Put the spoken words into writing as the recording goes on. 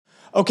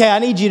Okay, I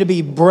need you to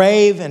be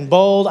brave and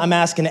bold. I'm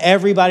asking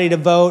everybody to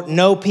vote.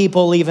 No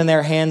people leaving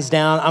their hands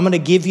down. I'm going to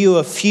give you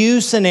a few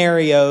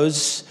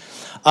scenarios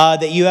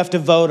that you have to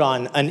vote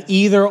on. An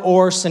either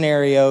or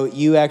scenario,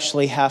 you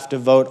actually have to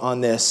vote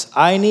on this.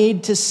 I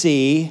need to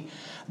see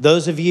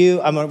those of you,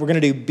 we're going to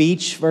do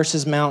beach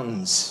versus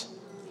mountains.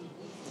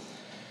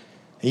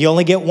 You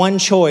only get one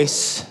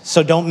choice,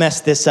 so don't mess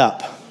this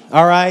up.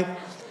 All right?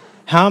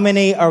 How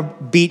many are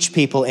beach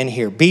people in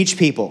here? Beach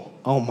people.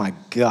 Oh my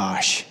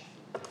gosh.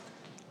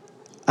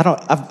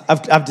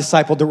 I've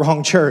discipled the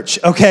wrong church.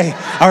 Okay,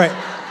 all right.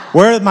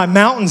 Where are my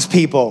mountains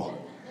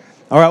people?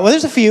 All right, well,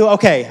 there's a few.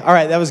 Okay, all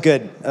right, that was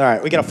good. All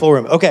right, we got a full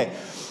room. Okay,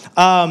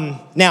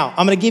 now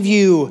I'm going to give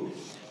you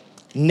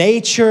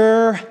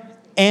nature,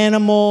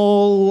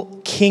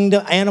 animal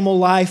kingdom, animal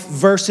life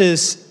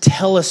versus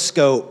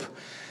telescope,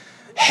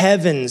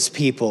 heavens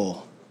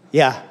people.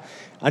 Yeah,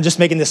 I'm just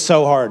making this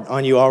so hard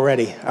on you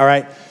already, all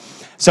right?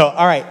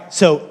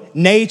 So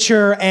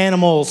nature,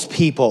 animals,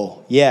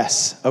 people.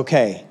 Yes,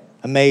 okay.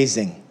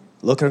 Amazing.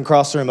 Looking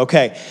across the room.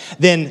 Okay.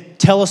 Then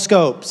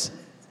telescopes,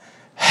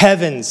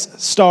 heavens,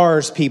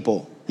 stars,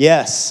 people.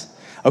 Yes.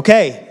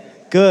 Okay.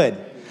 Good.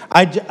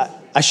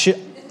 I should.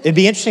 It'd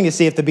be interesting to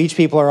see if the beach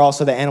people are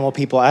also the animal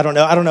people. I don't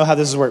know how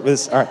this is work.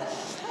 All right.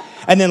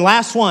 And then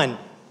last one.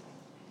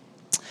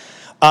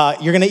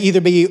 You're going to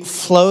either be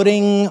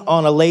floating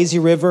on a lazy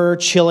river,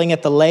 chilling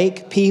at the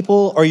lake,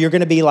 people, or you're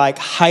going to be like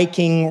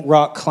hiking,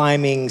 rock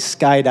climbing,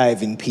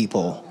 skydiving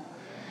people.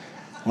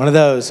 One of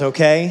those.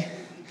 Okay.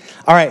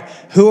 All right,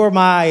 who are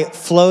my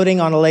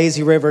floating on a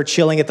lazy river,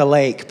 chilling at the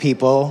lake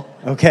people?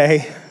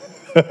 Okay.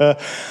 All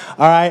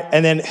right,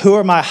 and then who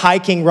are my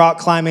hiking, rock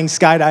climbing,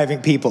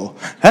 skydiving people?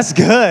 That's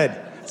good.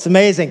 It's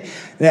amazing.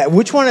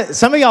 Which one?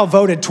 Some of y'all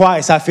voted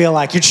twice, I feel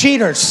like. You're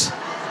cheaters.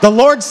 The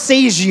Lord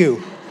sees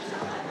you.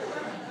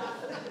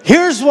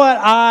 Here's what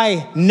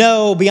I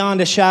know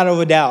beyond a shadow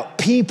of a doubt.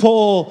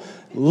 People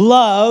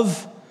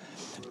love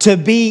to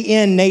be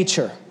in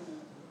nature.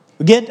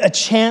 We get a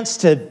chance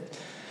to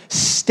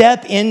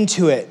step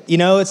into it. You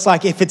know, it's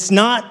like if it's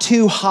not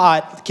too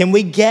hot, can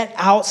we get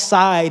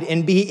outside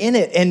and be in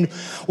it? And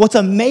what's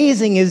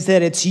amazing is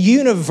that it's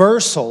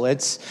universal.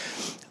 It's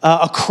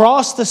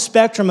across the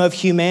spectrum of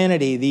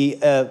humanity,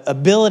 the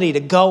ability to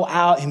go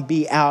out and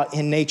be out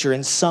in nature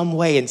in some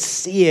way and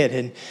see it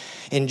and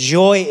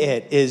enjoy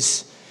it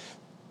is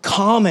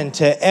common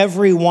to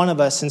every one of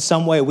us in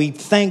some way. We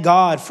thank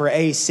God for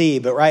AC,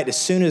 but right, as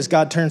soon as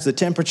God turns the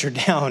temperature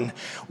down,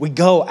 we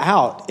go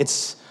out.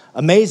 It's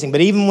amazing.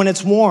 But even when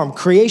it's warm,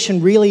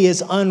 creation really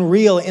is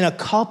unreal. In a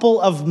couple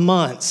of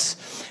months,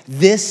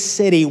 this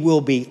city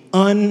will be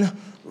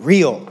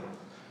unreal.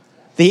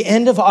 The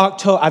end of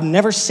October, I've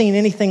never seen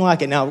anything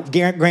like it. Now,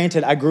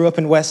 granted, I grew up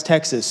in West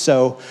Texas,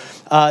 so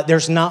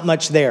there's not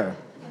much there.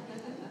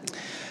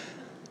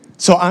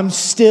 So I'm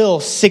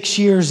still 6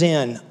 years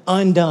in,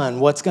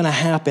 undone. What's going to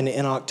happen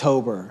in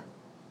October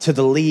to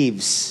the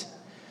leaves?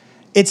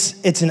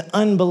 It's an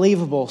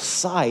unbelievable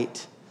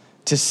sight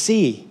to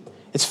see.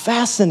 It's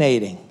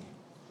fascinating.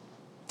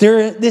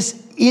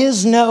 This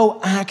is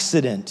no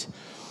accident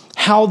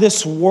how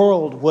this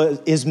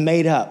world is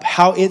made up,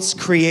 how it's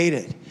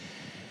created.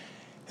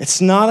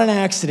 It's not an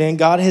accident.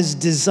 God has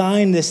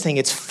designed this thing.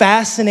 It's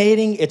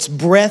fascinating, it's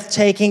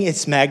breathtaking,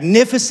 it's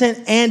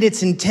magnificent, and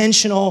it's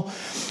intentional.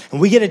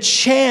 And we get a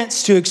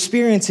chance to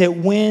experience it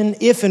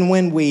if and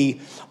when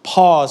we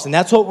pause. And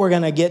that's what we're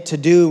going to get to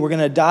do. We're going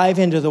to dive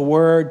into the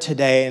Word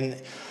today.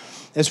 And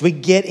as we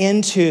get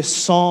into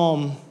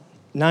Psalm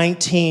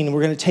 19,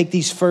 we're going to take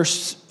these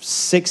first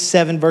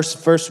 7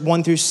 verses, verse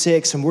 1 through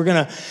 6, and we're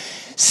going to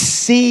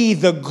see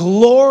the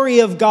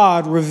glory of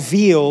God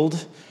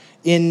revealed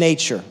in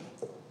nature.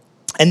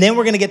 And then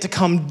we're going to get to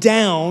come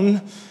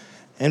down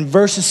and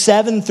verses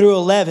 7 through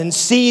 11,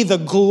 see the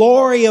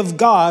glory of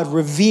God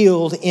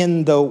revealed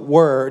in the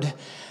Word.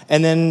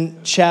 And then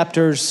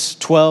verses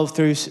 12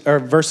 through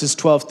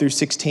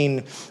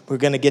 16, we're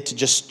going to get to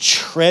just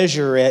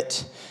treasure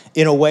it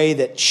in a way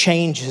that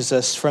changes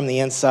us from the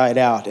inside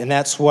out. And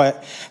that's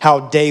how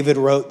David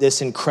wrote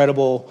this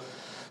incredible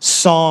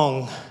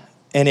song.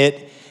 And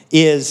it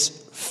is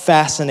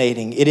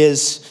fascinating. It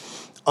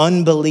is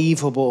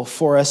unbelievable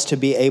for us to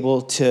be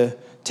able to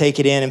take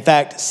it in. In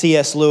fact,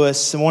 C.S.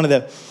 Lewis, one of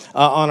the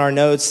on our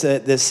notes,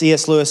 the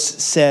C.S. Lewis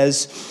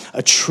says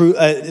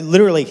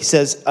literally he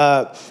says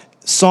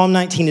Psalm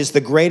 19 is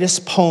the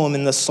greatest poem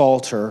in the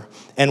Psalter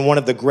and one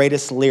of the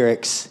greatest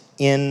lyrics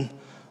in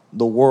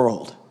the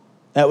world.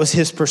 That was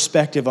his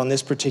perspective on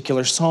this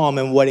particular psalm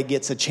and what it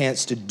gets a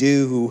chance to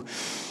do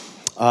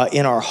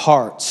in our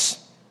hearts.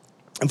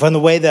 And from the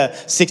way the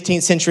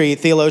 16th century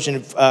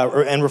theologian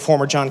and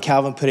reformer John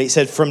Calvin put it, he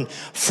said,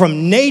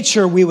 from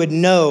nature we would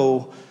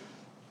know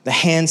the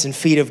hands and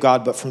feet of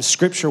God, but from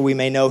Scripture we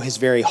may know his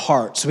very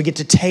heart. So we get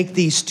to take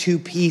these two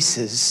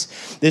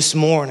pieces this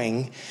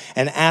morning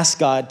and ask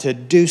God to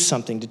do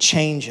something, to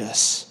change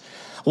us.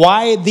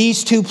 Why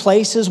these two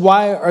places?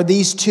 Why are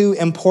these two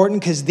important?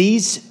 Because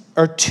these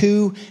are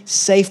two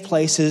safe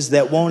places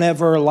that won't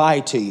ever lie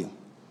to you.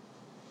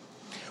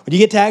 But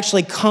you get to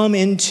actually come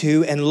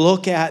into and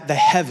look at the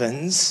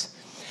heavens,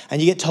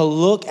 and you get to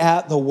look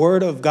at the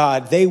Word of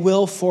God. They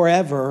will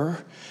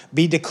forever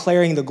be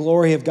declaring the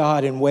glory of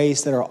God in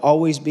ways that are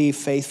always be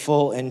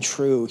faithful and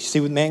true. You see,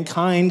 with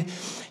mankind,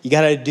 you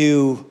got to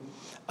do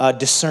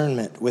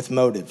discernment with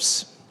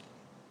motives,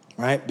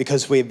 right?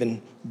 Because we've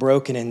been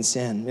broken in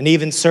sin. And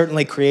even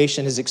certainly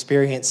creation has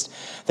experienced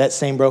that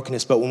same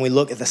brokenness. But when we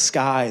look at the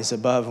skies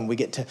above and we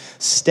get to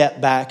step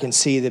back and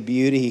see the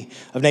beauty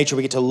of nature,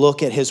 we get to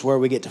look at His Word,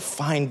 we get to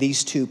find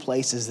these two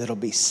places that'll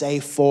be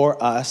safe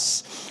for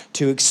us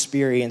to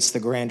experience the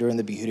grandeur and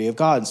the beauty of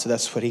God. And so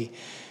that's what he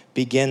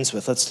begins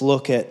with. Let's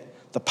look at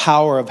the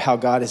power of how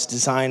God has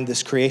designed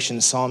this creation.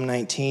 Psalm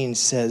 19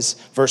 says,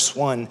 verse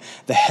 1,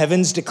 the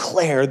heavens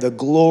declare the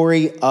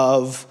glory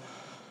of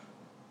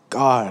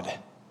God.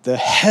 The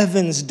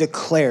heavens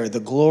declare the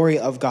glory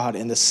of God,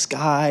 and the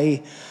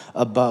sky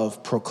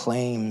above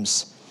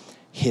proclaims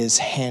His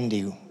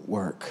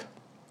handiwork.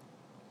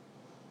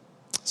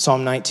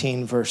 Psalm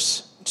 19,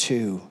 verse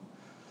 2.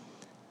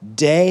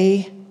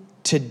 Day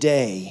to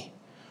day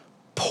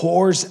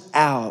pours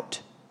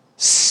out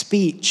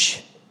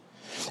speech,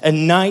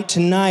 and night to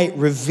night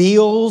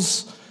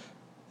reveals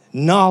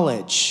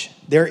knowledge.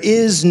 There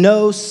is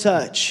no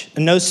speech,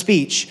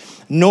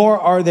 nor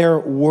are there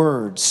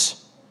words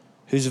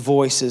whose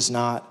voice is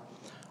not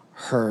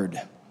heard.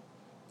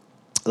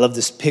 I love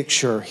this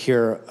picture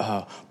here,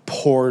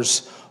 pours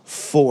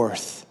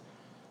forth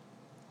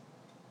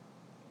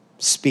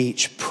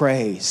speech,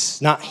 praise,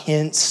 not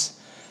hints,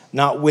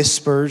 not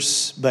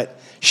whispers, but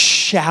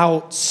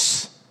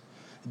shouts,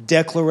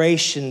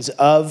 declarations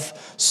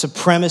of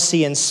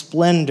supremacy and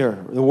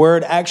splendor. The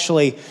word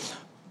actually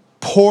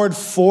poured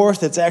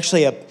forth. It's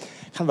actually a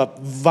kind of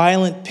a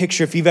violent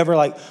picture. If you've ever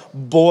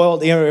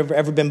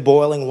ever been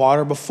boiling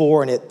water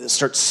before and it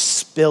starts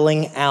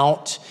spilling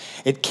out,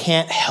 it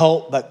can't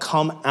help but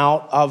come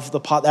out of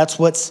the pot. That's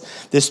what's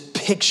this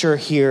picture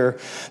here,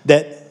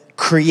 that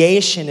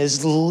creation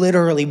is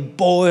literally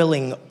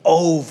boiling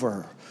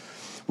over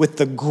with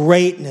the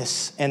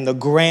greatness and the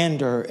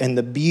grandeur and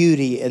the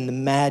beauty and the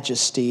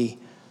majesty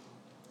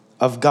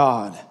of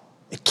God.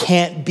 It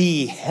can't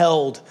be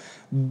held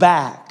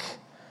back.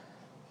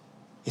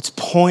 It's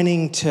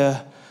pointing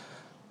to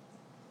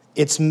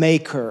its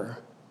maker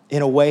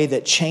in a way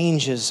that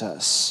changes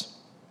us.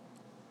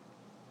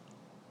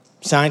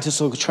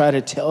 Scientists will try to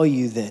tell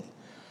you that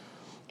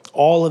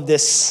all of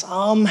this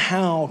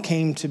somehow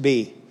came to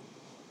be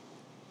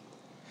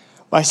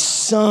by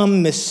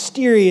some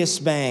mysterious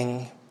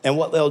bang. And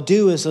what they'll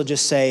do is they'll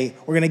just say,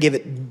 we're going to give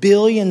it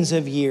billions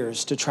of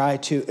years to try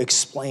to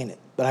explain it.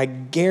 But I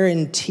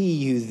guarantee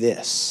you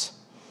this.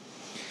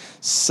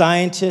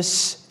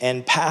 Scientists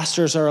and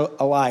pastors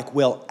alike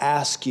will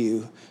ask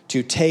you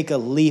to take a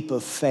leap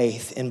of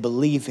faith in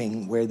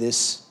believing where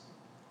this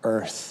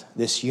earth,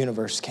 this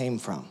universe came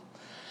from.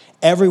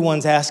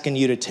 Everyone's asking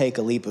you to take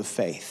a leap of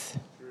faith.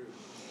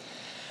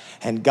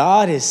 And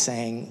God is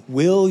saying,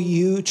 will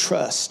you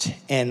trust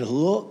and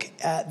look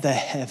at the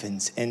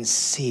heavens and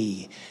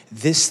see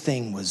this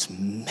thing was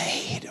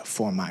made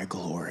for my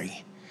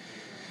glory?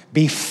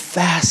 Be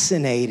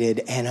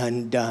fascinated and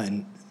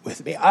undone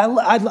with me.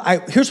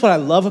 Here's what I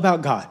love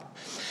about God.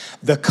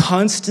 The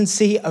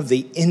constancy of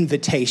the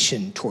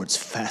invitation towards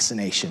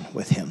fascination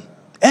with Him.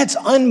 That's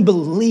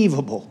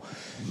unbelievable.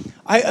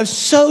 I'm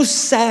so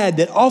sad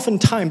that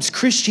oftentimes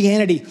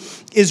Christianity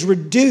is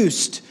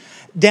reduced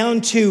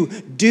down to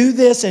do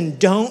this and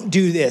don't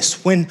do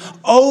this, when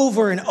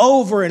over and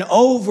over and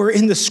over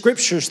in the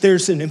scriptures,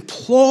 there's an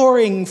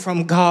imploring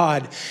from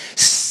God.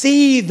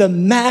 See the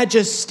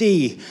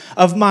majesty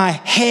of my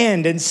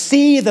hand and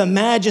see the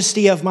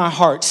majesty of my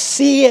heart.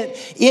 See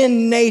it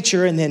in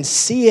nature and then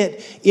see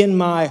it in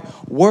my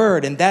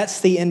word. And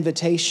that's the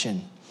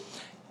invitation.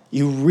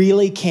 You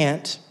really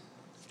can't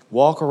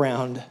walk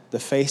around the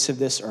face of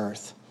this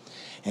earth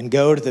and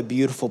go to the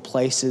beautiful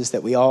places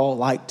that we all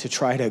like to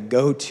try to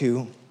go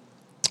to,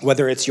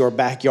 whether it's your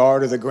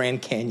backyard or the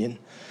Grand Canyon,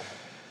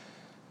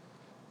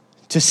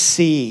 to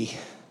see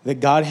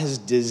that God has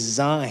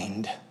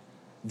designed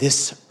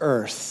this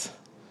earth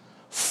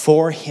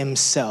for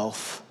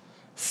Himself,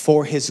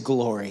 for His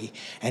glory,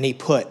 and He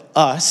put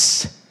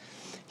us,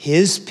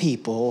 His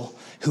people,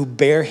 who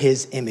bear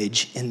His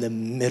image in the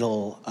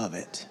middle of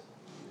it.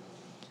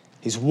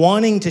 He's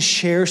wanting to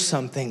share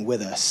something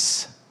with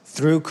us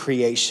through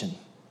creation.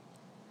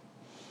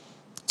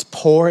 It's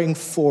pouring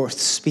forth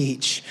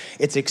speech.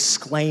 It's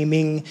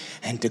exclaiming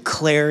and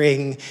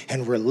declaring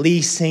and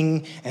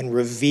releasing and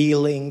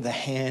revealing the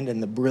hand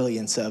and the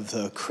brilliance of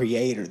the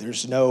Creator.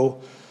 There's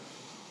no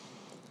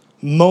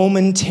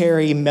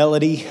momentary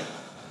melody.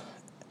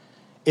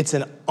 It's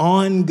an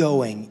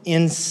ongoing,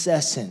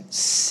 incessant,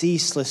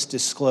 ceaseless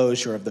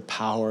disclosure of the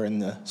power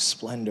and the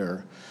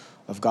splendor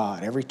of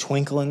God. Every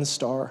twinkle in the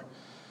star,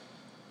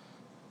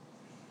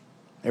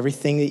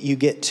 everything that you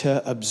get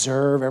to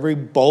observe, every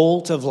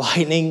bolt of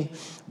lightning,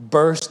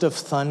 burst of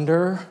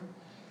thunder,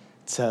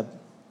 it's a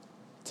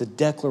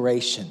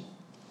declaration.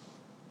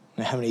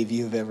 Now, how many of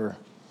you have ever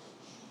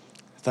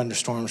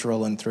thunderstorms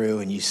rolling through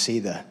and you see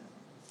the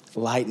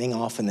lightning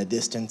off in the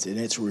distance, and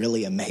it's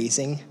really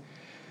amazing.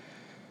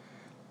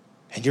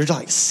 And you're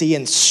like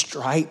seeing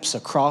stripes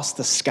across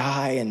the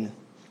sky, and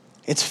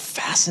it's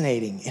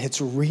fascinating, and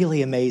it's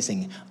really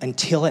amazing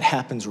until it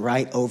happens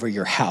right over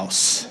your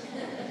house.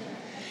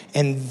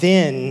 And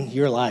then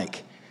you're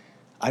like,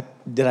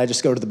 did I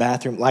just go to the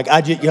bathroom?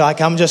 You're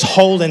like, I'm just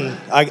holding.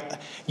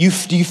 You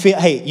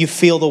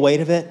feel the weight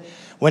of it?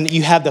 When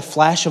you have the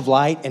flash of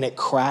light and it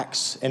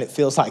cracks and it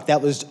feels like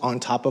that was on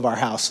top of our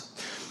house.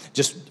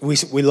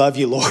 We love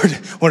you, Lord.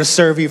 Want to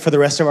serve you for the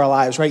rest of our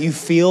lives, right? You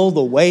feel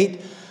the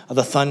weight of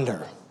the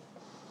thunder.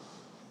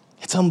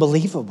 It's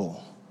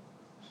unbelievable.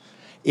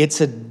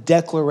 It's a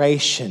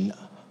declaration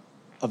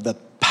of the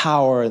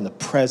power and the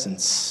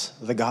presence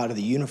of the God of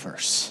the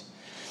universe.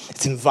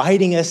 It's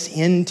inviting us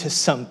into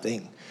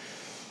something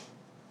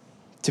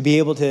to be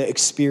able to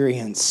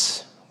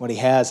experience what he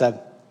has. I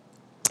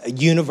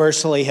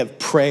universally have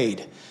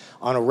prayed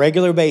on a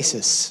regular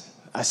basis.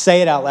 I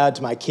say it out loud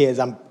to my kids.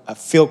 I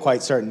feel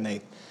quite certain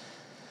they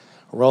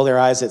roll their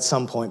eyes at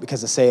some point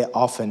because I say it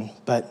often,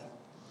 but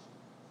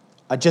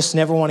I just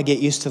never want to get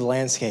used to the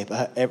landscape.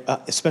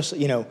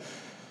 Especially,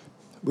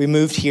 we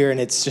moved here and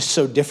it's just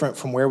so different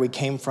from where we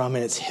came from,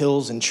 and it's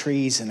hills and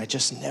trees, and I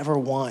just never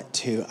want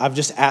to. I've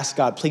just asked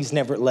God, please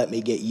never let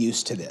me get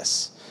used to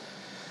this.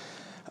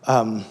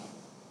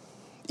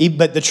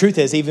 But the truth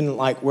is, even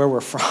like where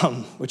we're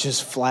from, which is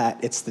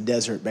flat, it's the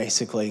desert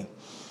basically.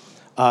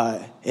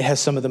 It has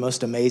some of the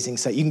most amazing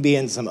sights. You can be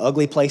in some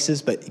ugly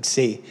places, but you can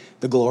see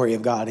the glory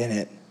of God in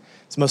it.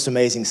 It's the most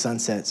amazing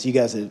sunsets. You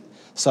guys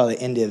saw the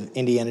end of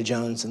Indiana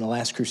Jones and the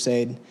Last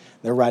Crusade.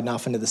 They're riding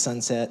off into the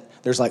sunset.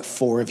 There's like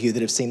 4 of you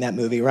that have seen that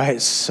movie, right?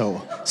 It's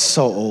so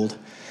old.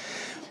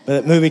 But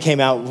that movie came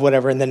out,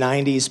 in the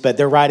 90s, but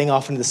they're riding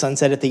off into the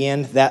sunset at the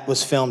end. That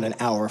was filmed an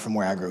hour from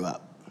where I grew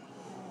up.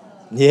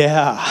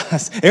 Yeah,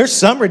 there's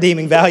some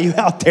redeeming value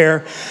out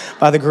there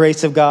by the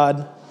grace of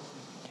God.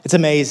 It's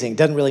amazing. It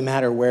doesn't really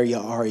matter where you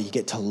are. You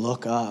get to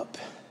look up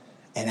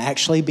and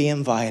actually be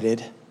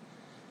invited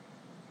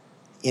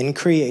in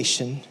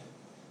creation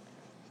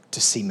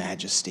to see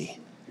majesty.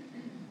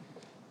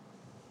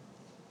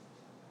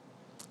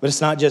 But it's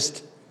not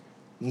just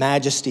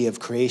majesty of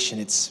creation,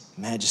 it's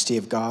majesty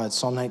of God.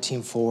 Psalm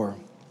 19:4,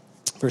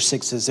 verse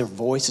 6 says, their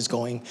voice is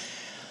going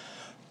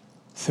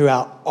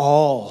throughout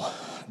all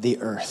the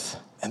earth,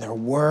 and their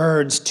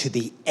words to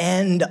the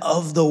end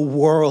of the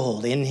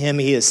world. In him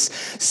he has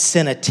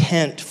sent a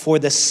tent for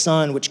the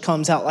sun, which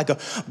comes out like a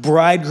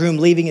bridegroom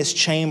leaving his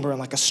chamber, and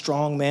like a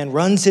strong man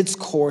runs its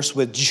course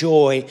with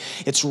joy.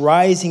 Its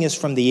rising is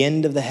from the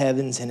end of the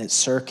heavens, and its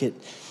circuit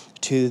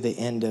to the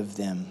end of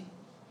them.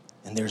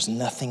 And there's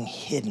nothing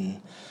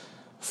hidden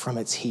from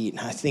its heat. And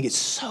I think it's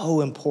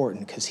so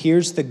important, because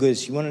here's the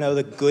goodness. You want to know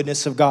the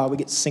goodness of God? We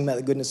get to sing about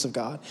the goodness of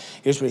God.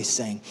 Here's what he's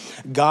saying.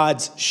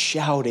 God's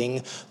shouting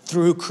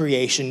through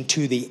creation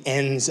to the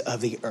ends of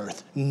the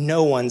earth.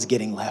 No one's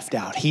getting left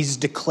out. He's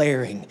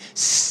declaring,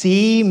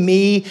 see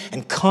me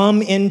and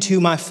come into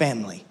my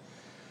family.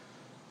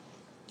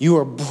 You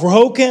are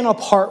broken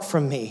apart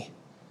from me.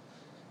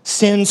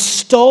 Sin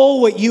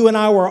stole what you and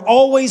I were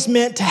always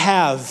meant to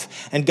have.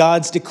 And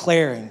God's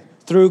declaring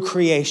through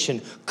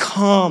creation,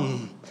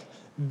 come,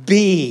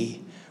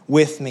 be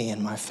with me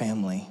and my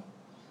family.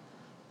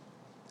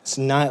 It's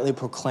nightly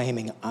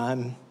proclaiming,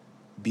 I'm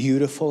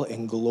beautiful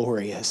and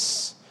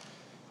glorious.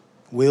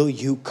 Will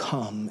you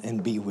come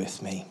and be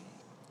with me?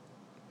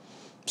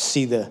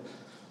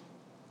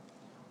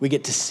 We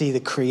get to see the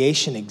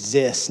creation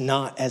exists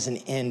not as an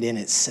end in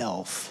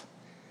itself,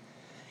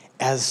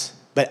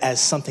 but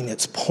as something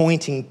that's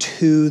pointing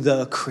to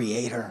the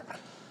Creator.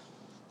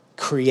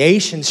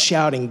 Creation's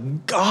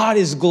shouting, God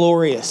is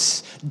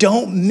glorious.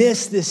 Don't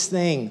miss this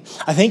thing.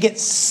 I think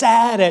it's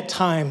sad at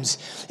times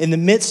in the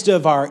midst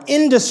of our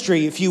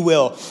industry, if you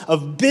will,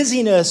 of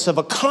busyness, of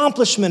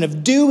accomplishment,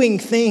 of doing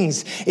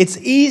things. It's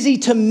easy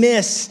to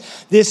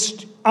miss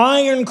this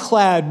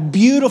ironclad,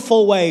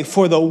 beautiful way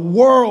for the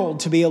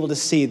world to be able to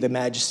see the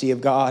majesty of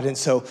God. And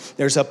so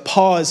there's a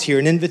pause here,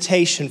 an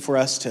invitation for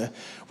us to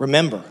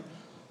remember,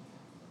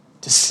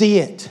 to see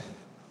it,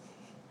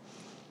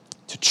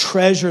 to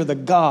treasure the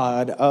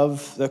God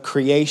of the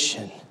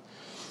creation.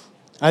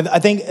 I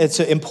think it's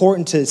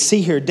important to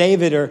see here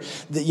David, or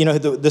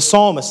the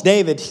psalmist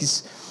David,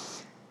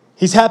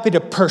 he's happy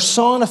to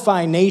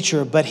personify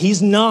nature, but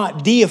he's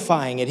not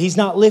deifying it. He's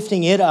not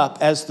lifting it up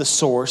as the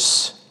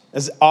source,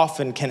 as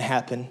often can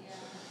happen.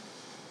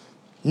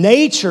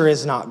 Nature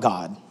is not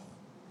God.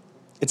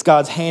 It's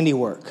God's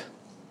handiwork.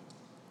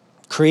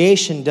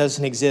 Creation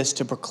doesn't exist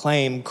to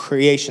proclaim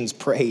creation's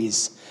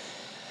praise,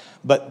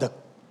 but the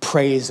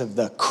praise of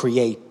the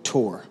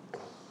Creator.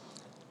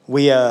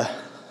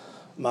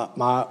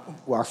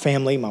 Our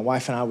family, my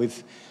wife and I,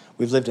 we've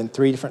lived in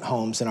 3 different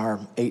homes in our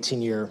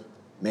 18-year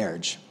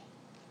marriage.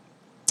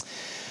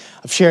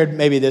 I've shared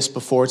maybe this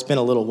before. It's been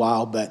a little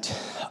while, but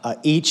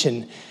each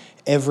and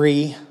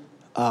every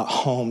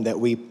home that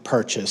we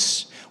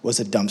purchased was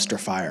a dumpster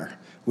fire.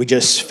 We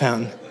just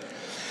found.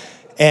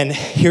 And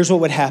here's what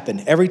would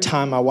happen. Every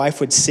time my wife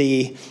would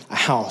see a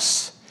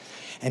house,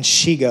 and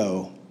she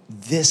go,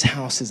 this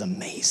house is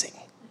amazing.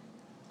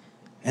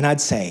 And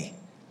I'd say,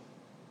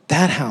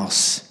 that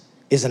house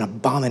is an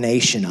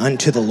abomination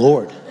unto the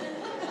Lord.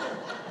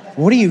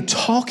 What are you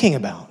talking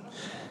about?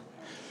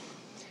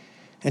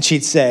 And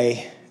she'd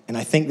say, and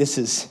I think this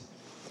is,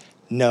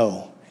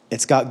 no,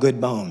 it's got good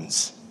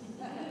bones.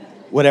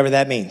 Whatever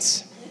that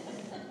means.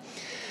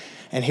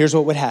 And here's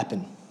what would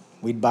happen.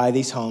 We'd buy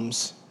these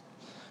homes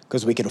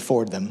because we could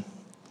afford them.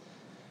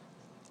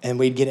 And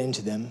we'd get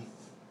into them.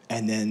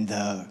 And then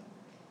the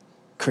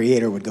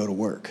creator would go to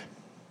work.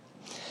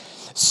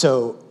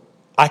 So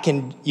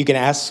you can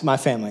ask my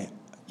family.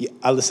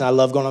 I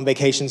love going on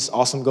vacations.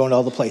 Awesome going to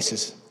all the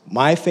places.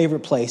 My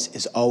favorite place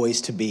is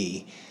always to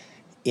be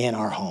in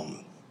our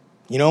home.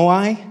 You know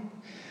why?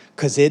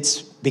 Because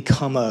it's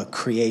become a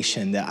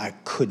creation that I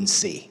couldn't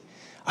see.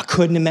 I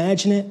couldn't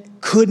imagine it,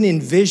 couldn't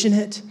envision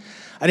it.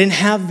 I didn't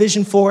have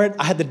vision for it.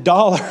 I had the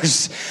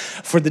dollars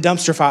for the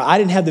dumpster fire. I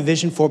didn't have the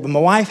vision for it, but my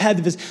wife had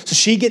the vision. So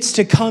she gets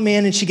to come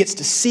in and she gets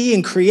to see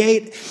and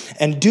create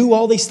and do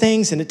all these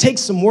things. And it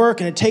takes some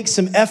work and it takes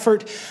some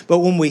effort. But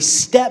when we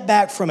step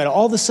back from it,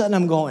 all of a sudden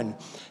I'm going,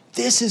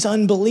 this is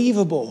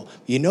unbelievable.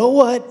 You know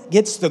what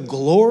gets the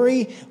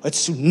glory?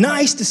 It's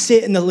nice to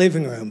sit in the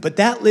living room, but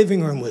that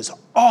living room was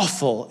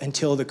awful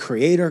until the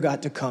Creator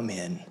got to come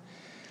in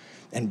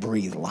and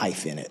breathe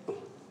life in it.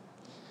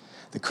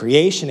 The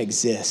creation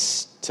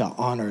exists to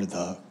honor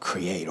the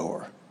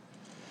Creator.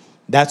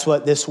 That's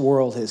what this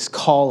world is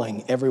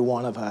calling every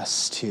one of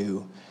us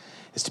to,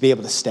 is to be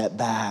able to step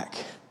back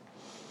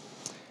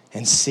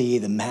and see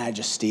the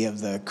majesty of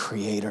the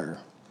Creator.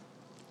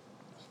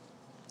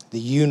 The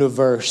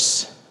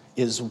universe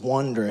is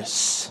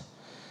wondrous,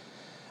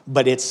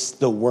 but it's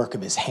the work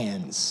of His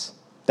hands.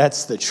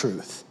 That's the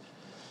truth.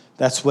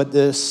 That's what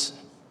this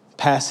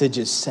passage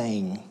is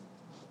saying.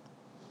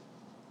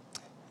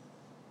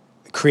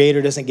 The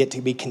Creator doesn't get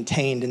to be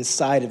contained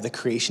inside of the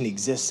creation. He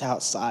exists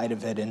outside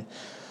of it, and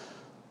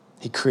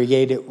He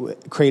created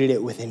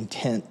it with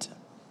intent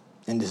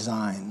and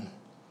design.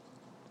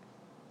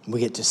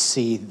 We get to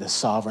see the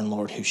sovereign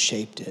Lord who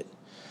shaped it.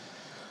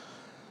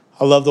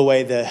 I love the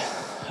way that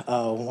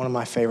one of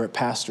my favorite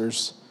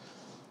pastors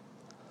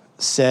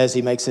says,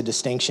 he makes a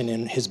distinction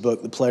in his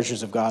book, The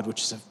Pleasures of God,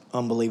 which is an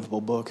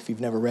unbelievable book. If you've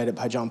never read it,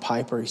 by John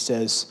Piper, he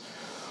says,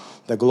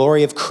 the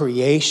glory of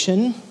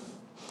creation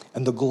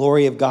and the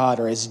glory of God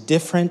are as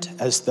different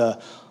as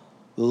the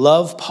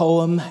love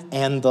poem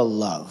and the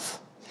love,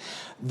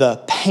 the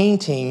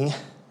painting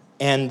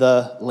and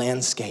the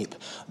landscape,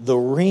 the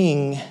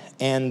ring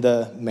and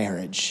the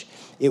marriage.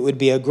 It would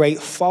be a great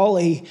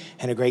folly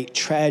and a great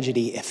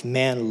tragedy if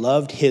man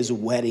loved his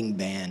wedding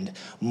band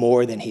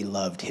more than he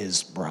loved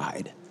his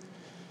bride.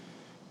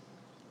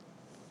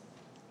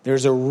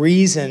 There's a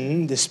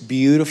reason this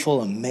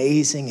beautiful,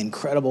 amazing,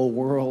 incredible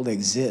world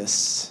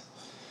exists.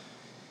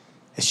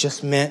 It's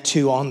just meant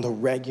to, on the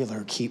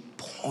regular, keep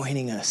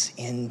pointing us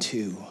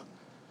into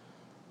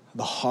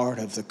the heart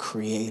of the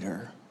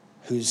Creator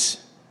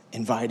who's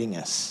inviting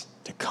us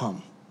to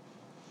come.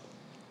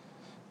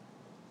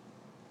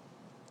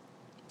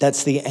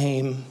 That's the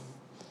aim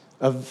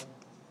of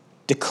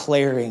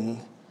declaring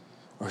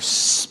or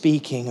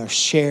speaking or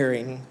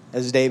sharing,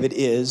 as David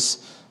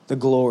is, the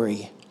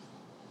glory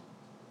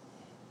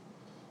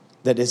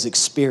that is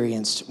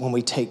experienced when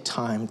we take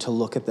time to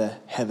look at the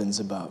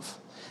heavens above.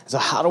 So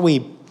how do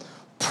we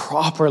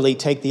properly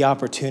take the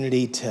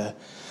opportunity to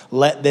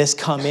let this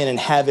come in and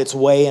have its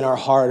way in our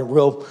heart in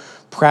real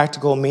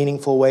practical,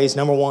 meaningful ways?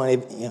 Number one,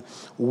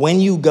 when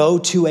you go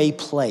to a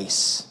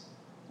place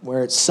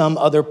where it's some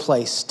other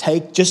place,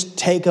 just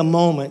take a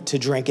moment to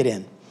drink it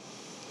in.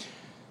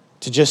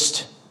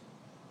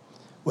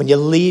 When you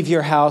leave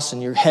your house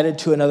and you're headed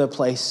to another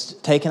place,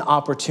 take an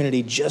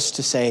opportunity just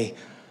to say,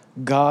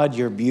 God,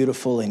 you're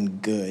beautiful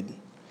and good.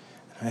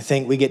 I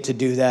think we get to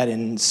do that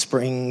in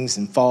springs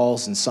and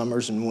falls and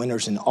summers and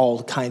winters in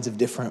all kinds of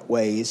different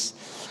ways,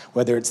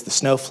 whether it's the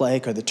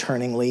snowflake or the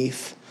turning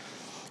leaf,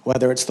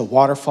 whether it's the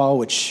waterfall,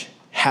 which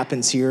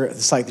happens here.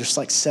 There's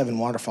like 7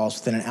 waterfalls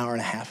within an hour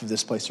and a half of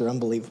this place. They're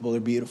unbelievable. They're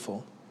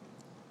beautiful.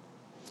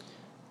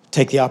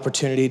 Take the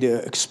opportunity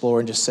to explore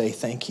and just say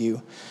thank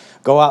you.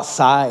 Go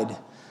outside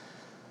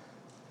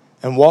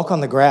and walk on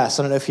the grass.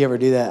 I don't know if you ever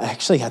do that.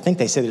 Actually, I think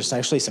they say there's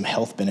actually some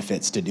health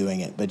benefits to doing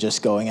it, but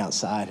just going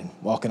outside and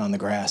walking on the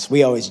grass.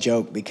 We always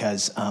joke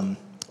because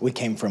we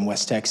came from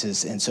West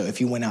Texas, and so if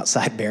you went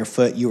outside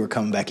barefoot, you were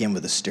coming back in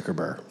with a sticker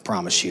burr,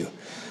 promise you.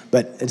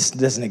 But it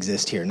doesn't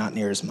exist here, not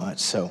near as much.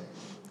 So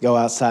go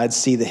outside,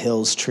 see the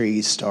hills,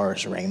 trees,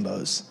 stars,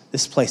 rainbows.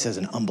 This place has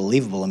an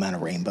unbelievable amount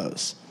of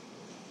rainbows.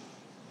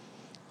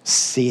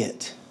 See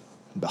it,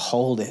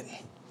 behold it,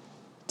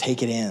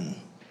 take it in.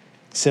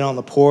 Sit on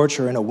the porch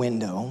or in a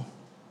window.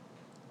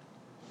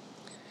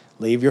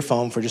 Leave your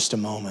phone for just a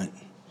moment.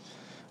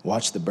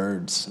 Watch the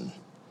birds and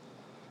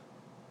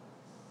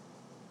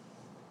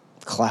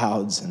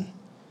clouds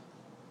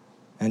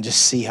and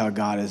just see how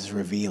God is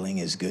revealing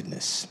His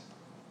goodness.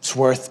 It's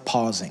worth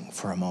pausing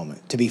for a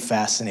moment to be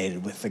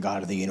fascinated with the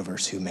God of the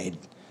universe who made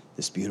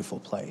this beautiful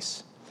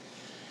place.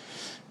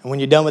 And when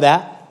you're done with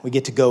that, we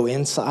get to go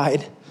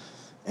inside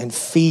and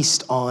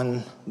feast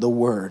on the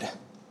word.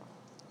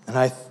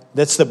 And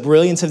that's the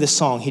brilliance of this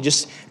song. He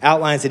just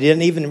outlines it.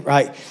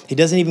 He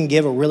doesn't even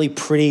give a really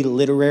pretty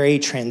literary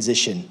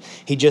transition.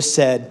 He just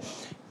said,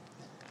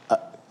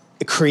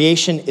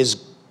 creation is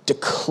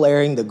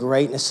declaring the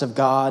greatness of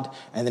God.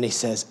 And then he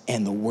says,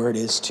 and the word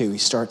is too. He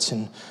starts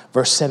in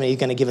verse 7. He's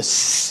going to give us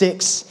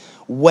 6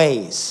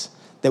 ways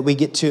that we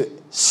get to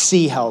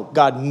see how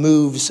God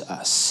moves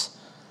us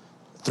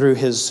through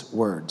his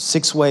word.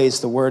 6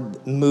 ways the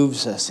word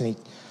moves us, and he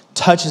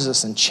touches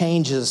us and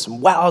changes us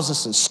and wows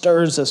us and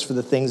stirs us for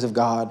the things of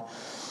God.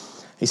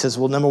 He says,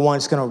 well, number 1,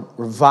 it's going to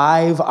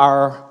revive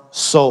our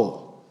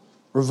soul.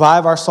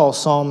 Revive our soul.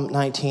 Psalm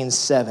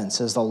 19:7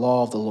 says, the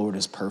law of the Lord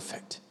is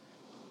perfect.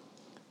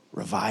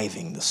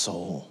 Reviving the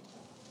soul.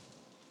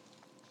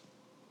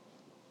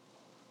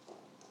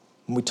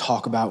 When we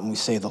talk about, when we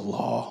say the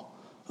law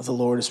of the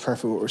Lord is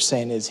perfect, what we're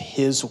saying is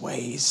his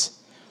ways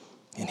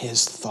and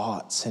his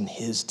thoughts and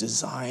his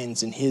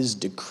designs and his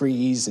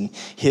decrees and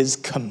his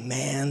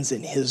commands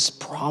and his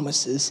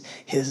promises,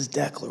 his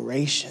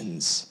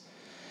declarations.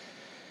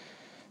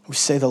 We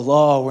say the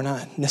law, we're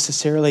not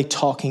necessarily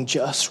talking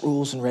just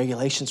rules and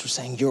regulations. We're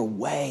saying your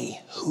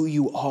way, who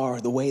you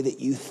are, the way that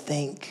you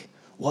think,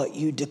 what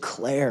you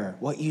declare,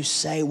 what you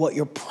say, what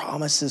your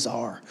promises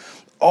are.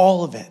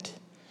 All of it.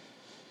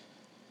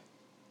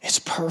 It's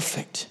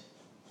perfect.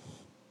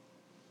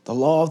 The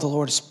law of the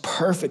Lord is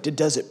perfect. It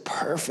does it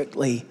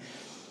perfectly.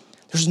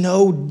 There's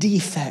no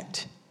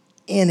defect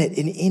in it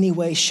in any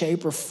way,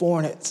 shape, or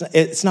form.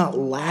 It's not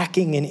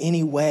lacking in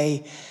any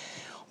way.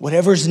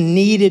 Whatever's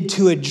needed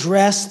to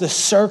address the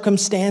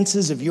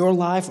circumstances of your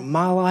life,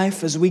 my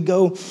life, as we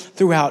go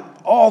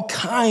throughout all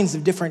kinds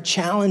of different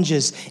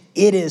challenges,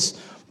 it is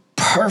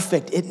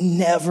perfect. It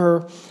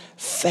never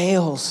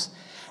fails.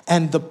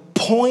 And the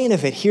point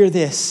of it, hear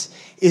this,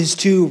 is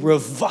to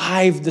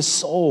revive the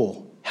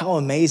soul. How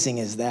amazing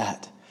is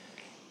that?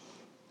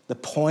 The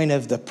point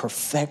of the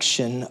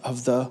perfection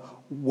of the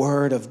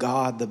Word of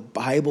God, the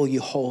Bible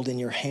you hold in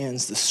your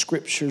hands, the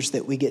scriptures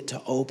that we get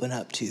to open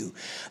up to.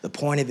 The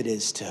point of it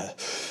is to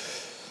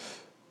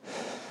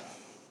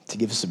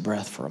give us a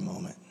breath for a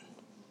moment,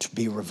 to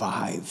be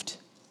revived,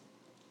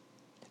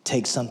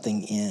 take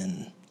something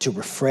in, to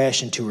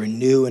refresh and to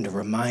renew and to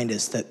remind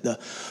us that the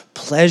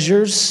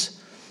pleasures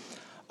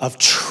of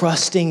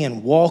trusting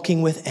and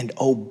walking with and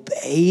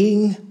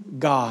obeying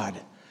God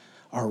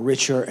are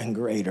richer and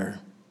greater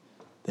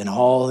than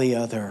all the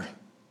other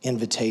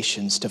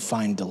invitations to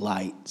find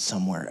delight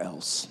somewhere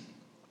else.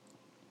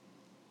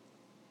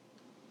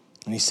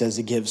 And he says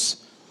it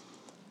gives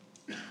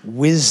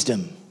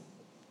wisdom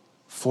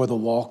for the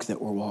walk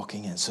that we're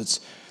walking in. So it's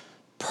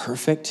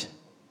perfect.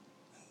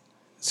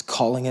 It's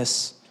calling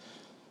us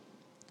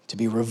to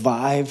be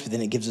revived.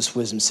 Then it gives us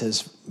wisdom. It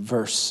says,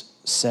 verse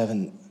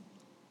 7,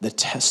 the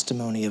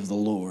testimony of the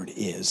Lord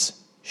is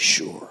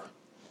sure,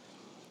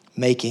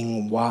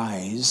 making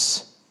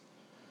wise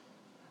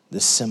the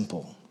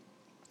simple.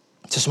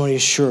 Testimony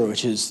is sure,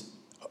 which is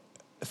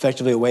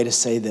effectively a way to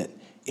say that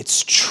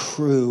it's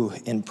true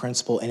in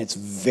principle and it's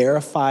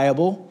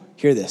verifiable,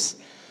 hear this,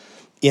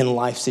 in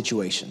life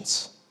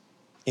situations,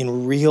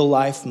 in real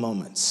life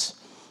moments.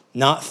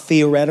 Not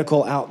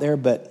theoretical out there,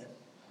 but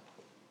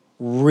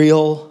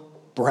real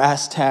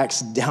brass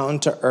tacks, down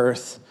to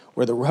earth,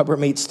 where the rubber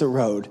meets the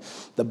road.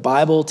 The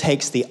Bible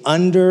takes the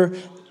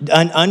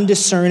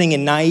undiscerning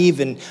and naive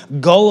and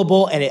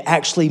gullible, and it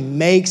actually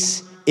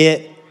makes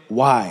it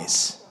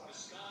wise.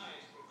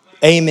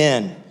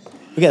 Amen.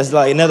 We got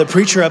like another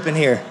preacher up in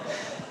here.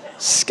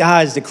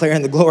 Sky's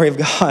declaring the glory of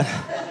God.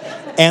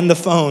 And the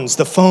phones.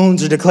 The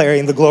phones are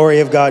declaring the glory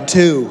of God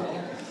too.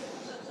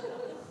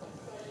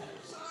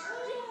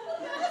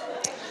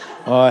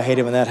 Oh, I hate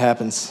it when that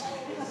happens.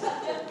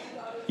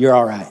 You're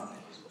all right.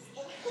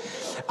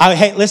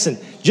 Hey, listen,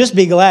 just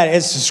be glad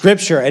it's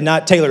scripture and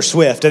not Taylor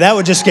Swift. That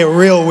would just get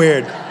real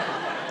weird.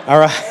 All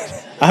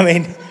right? I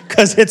mean,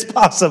 because it's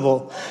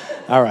possible.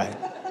 All right.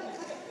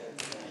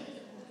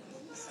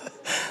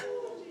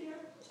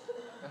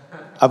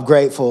 I'm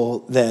grateful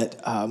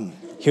that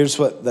here's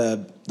what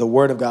the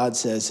Word of God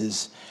says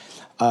is,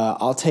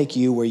 I'll take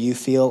you where you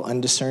feel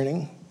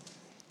undiscerning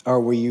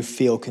or where you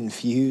feel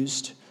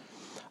confused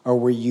or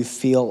where you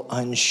feel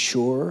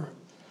unsure,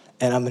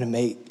 and I'm going to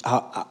make,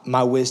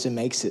 my wisdom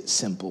makes it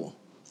simple.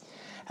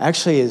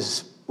 Actually,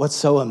 is what's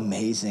so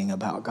amazing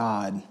about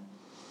God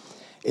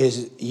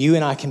is you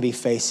and I can be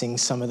facing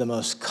some of the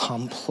most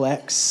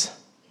complex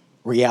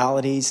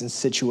realities and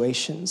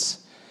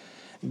situations.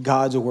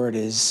 God's word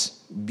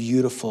is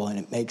beautiful and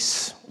it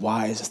makes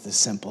wise the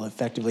simple.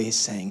 Effectively, he's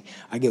saying,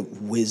 I get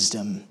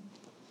wisdom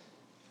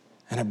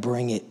and I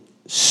bring it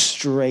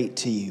straight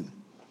to you.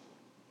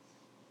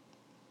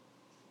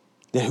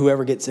 That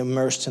whoever gets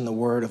immersed in the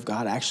word of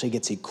God actually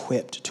gets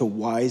equipped to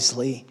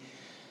wisely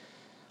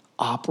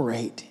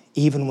operate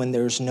even when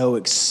there's no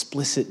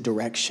explicit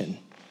direction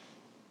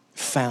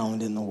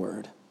found in the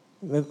word.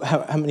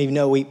 How many of you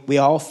know we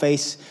all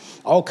face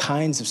all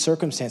kinds of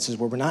circumstances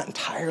where we're not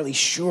entirely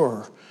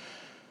sure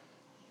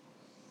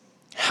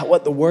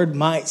what the word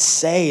might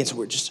say. And so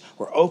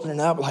we're opening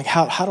up, like,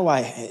 how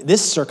do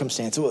this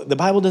circumstance, the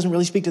Bible doesn't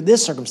really speak to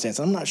this circumstance.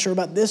 I'm not sure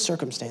about this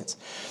circumstance.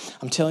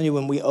 I'm telling you,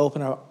 when we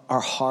open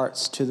our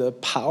hearts to the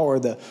power,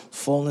 the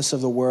fullness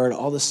of the word,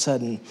 all of a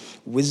sudden,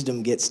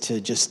 wisdom gets to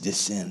just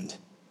descend.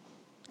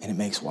 And it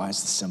makes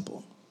wise the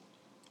simple.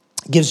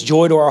 It gives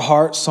joy to our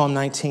hearts, Psalm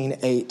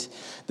 19:8.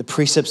 The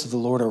precepts of the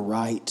Lord are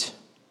right,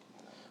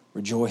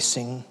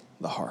 rejoicing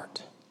the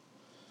heart.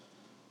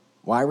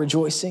 Why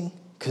rejoicing?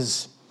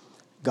 Because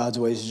God's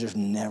ways are just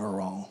never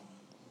wrong.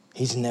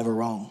 He's never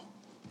wrong.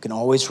 You can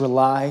always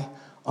rely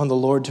on the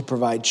Lord to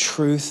provide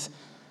truth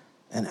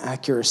and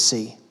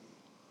accuracy.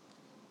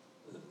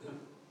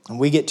 And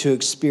we get to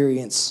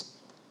experience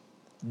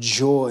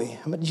joy.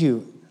 How about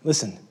you?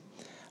 Listen,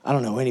 I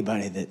don't know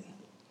anybody that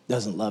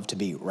doesn't love to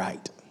be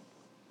right.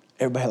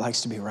 Everybody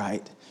likes to be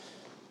right.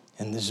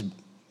 And there's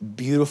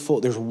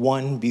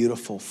one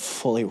beautiful,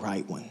 fully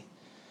right one.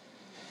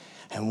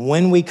 And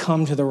when we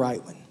come to the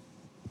right one,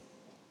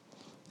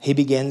 he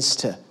begins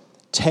to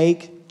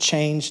take,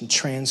 change, and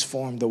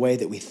transform the way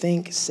that we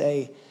think,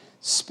 say,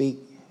 speak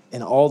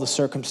in all the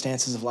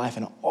circumstances of life.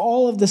 And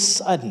all of the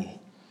sudden,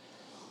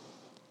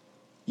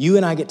 you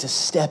and I get to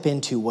step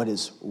into what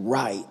is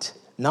right,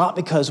 not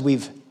because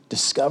we've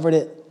discovered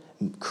it,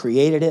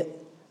 created it,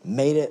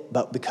 made it,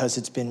 but because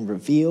it's been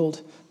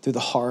revealed through the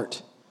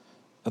heart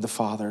of the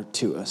Father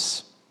to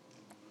us.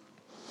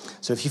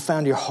 So if you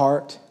found your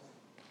heart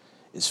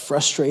is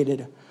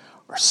frustrated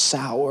or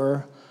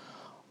sour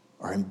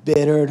or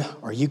embittered,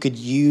 or you could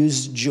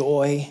use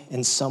joy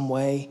in some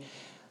way,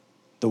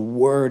 the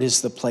word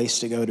is the place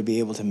to go to be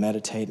able to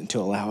meditate and to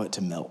allow it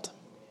to melt,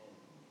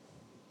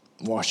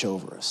 wash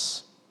over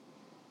us.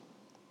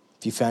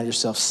 If you found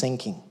yourself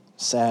sinking,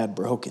 sad,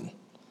 broken,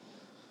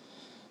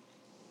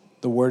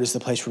 the word is the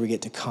place where we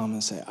get to come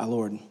and say,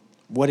 Lord,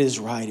 what is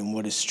right and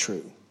what is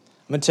true?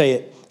 I'm going to tell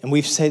you, and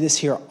we say this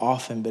here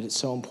often, but it's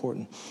so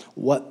important.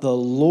 What the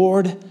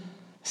Lord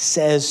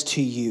says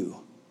to you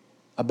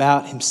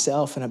about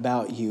himself and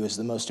about you is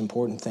the most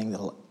important thing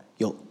that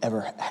you'll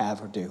ever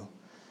have or do.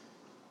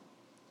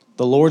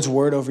 The Lord's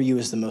word over you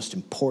is the most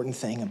important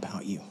thing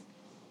about you.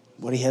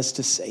 What he has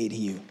to say to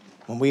you.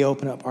 When we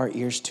open up our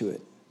ears to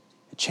it,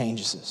 it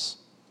changes us.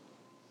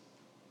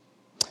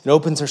 It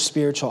opens our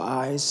spiritual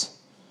eyes.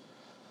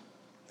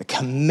 The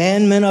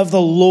commandment of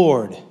the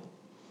Lord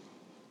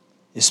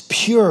is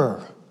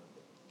pure,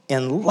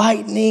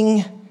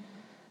 enlightening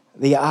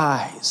the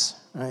eyes,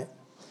 right?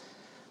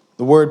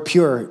 The word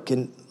pure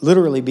can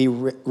literally be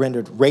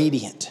rendered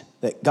radiant.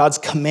 That God's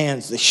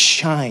commands, they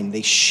shine,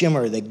 they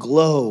shimmer, they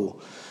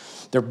glow.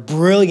 They're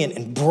brilliant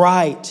and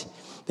bright.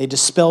 They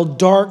dispel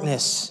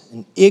darkness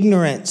and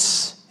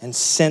ignorance and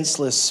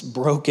senseless,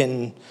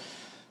 broken,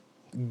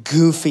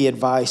 goofy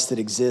advice that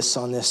exists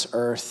on this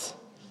earth.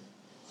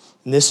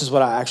 And this is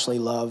what I actually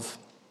love.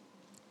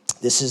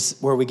 This is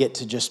where we get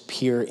to just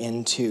peer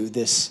into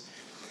this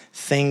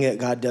thing that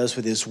God does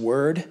with his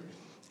word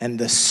and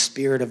the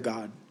Spirit of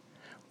God,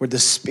 where the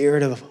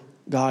Spirit of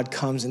God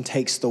comes and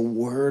takes the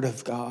word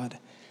of God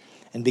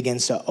and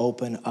begins to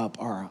open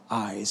up our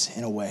eyes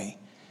in a way.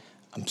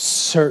 I'm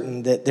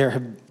certain that there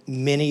are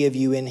many of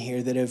you in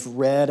here that have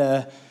read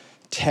a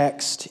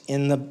text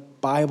in the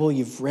Bible.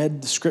 You've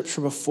read the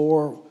scripture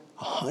before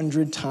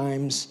 100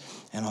 times,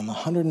 and on the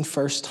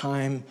 101st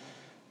time,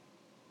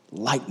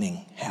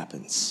 lightning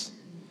happens.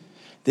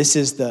 This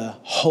is the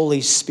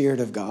Holy Spirit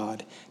of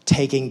God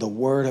taking the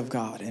word of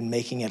God and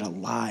making it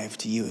alive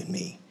to you and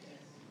me.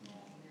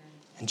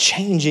 And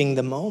changing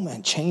the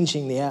moment,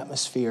 changing the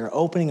atmosphere,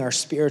 opening our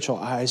spiritual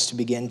eyes to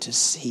begin to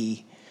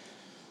see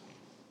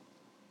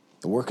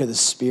the work of the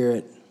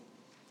Spirit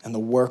and the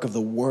work of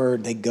the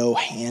Word. They go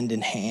hand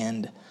in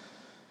hand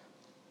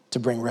to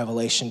bring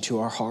revelation to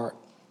our heart.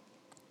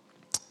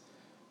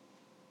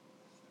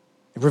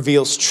 It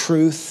reveals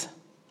truth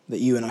that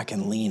you and I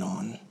can lean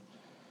on.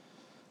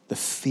 The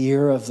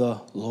fear of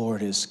the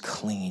Lord is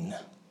clean.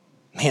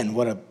 Man,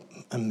 what an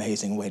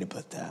amazing way to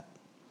put that.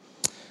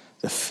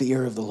 The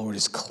fear of the Lord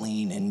is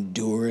clean,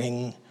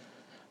 enduring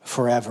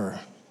forever.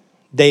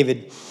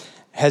 David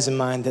has in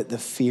mind that the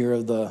fear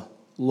of the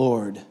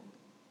Lord,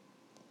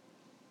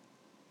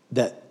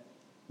 that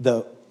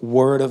the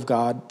word of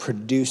God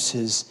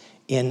produces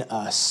in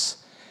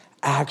us,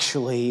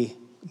 actually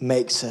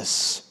makes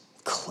us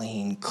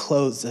clean,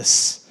 clothes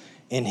us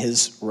in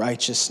his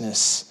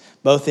righteousness,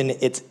 both in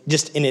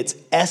its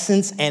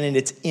essence and in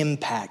its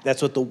impact.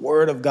 That's what the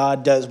word of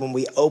God does. When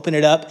we open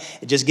it up,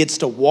 it just gets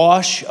to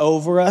wash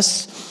over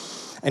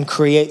us and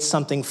create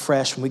something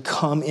fresh. When we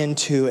come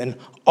into an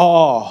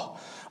awe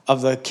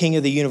of the King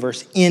of the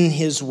universe in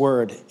his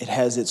word, it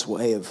has its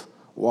way of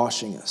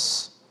washing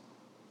us.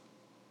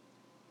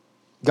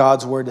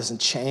 God's word doesn't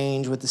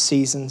change with the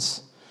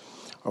seasons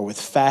or with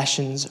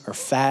fashions or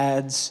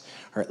fads.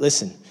 Or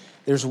listen,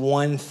 there's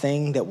one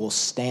thing that will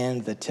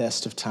stand the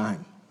test of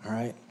time, all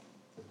right?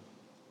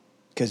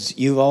 Because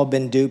you've all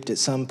been duped at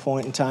some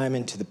point in time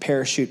into the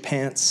parachute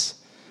pants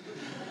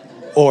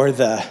or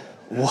the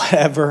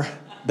whatever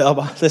bell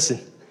bottom. Listen,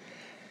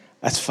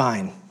 that's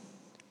fine.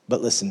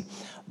 But listen,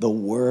 The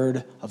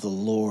word of the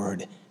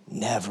Lord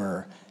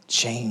never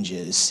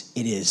changes.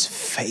 It is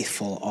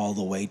faithful all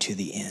the way to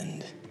the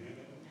end.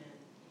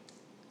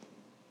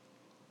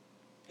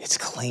 It's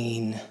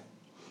clean.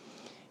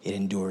 It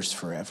endures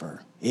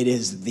forever. It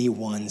is the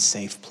one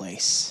safe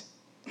place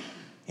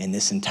in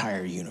this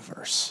entire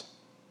universe.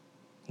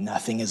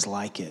 Nothing is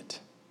like it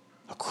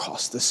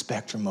across the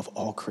spectrum of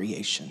all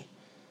creation.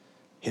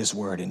 His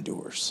word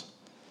endures.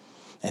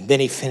 And then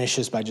he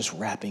finishes by just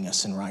wrapping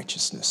us in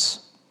righteousness.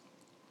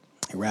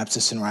 He wraps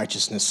us in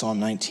righteousness. Psalm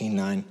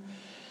 19:9.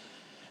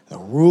 The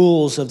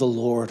rules of the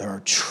Lord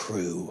are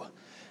true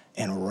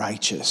and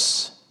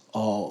righteous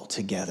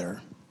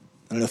altogether.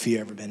 I don't know if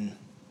you've ever been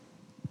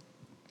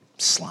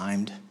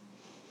slimed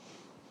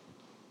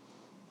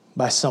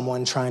by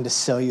someone trying to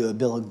sell you a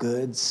bill of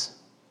goods,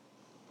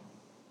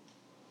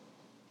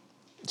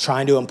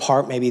 trying to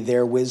impart maybe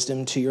their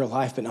wisdom to your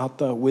life, but not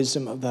the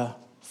wisdom of the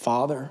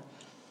Father.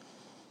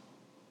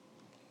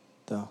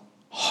 The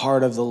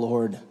heart of the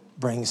Lord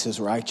brings his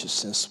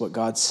righteousness, what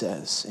God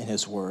says in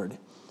his word.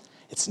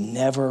 It's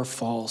never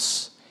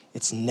false.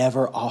 It's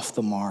never off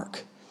the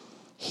mark.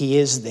 He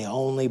is the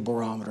only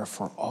barometer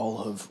for all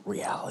of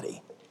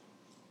reality.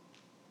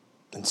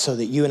 And so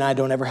that you and I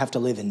don't ever have to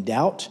live in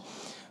doubt.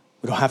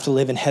 We don't have to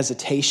live in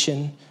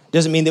hesitation.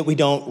 Doesn't mean that we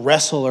don't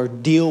wrestle or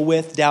deal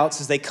with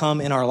doubts as they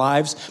come in our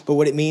lives, but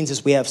what it means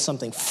is we have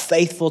something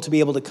faithful to be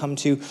able to come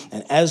to,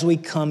 and as we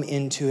come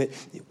into it,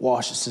 it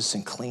washes us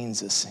and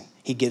cleans us.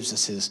 He gives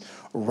us his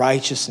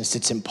righteousness.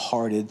 It's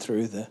imparted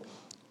through the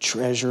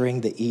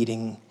treasuring, the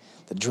eating,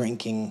 the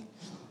drinking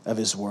of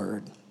his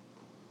word.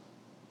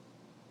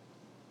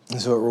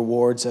 And so it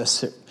rewards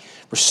us. It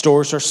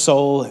restores our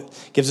soul.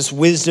 It gives us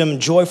wisdom,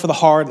 joy for the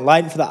heart,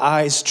 light for the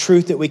eyes,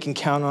 truth that we can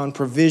count on,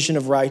 provision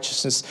of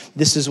righteousness.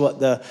 This is what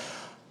the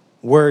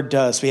word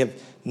does. We have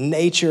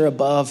nature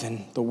above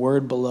and the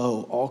word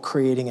below, all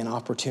creating an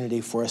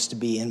opportunity for us to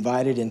be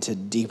invited into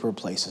deeper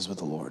places with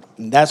the Lord.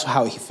 And that's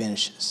how he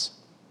finishes.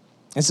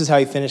 This is how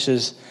he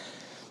finishes.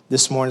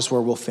 This morning is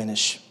where we'll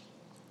finish.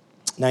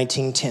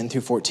 19:10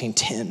 through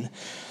 14:10.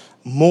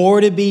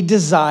 More to be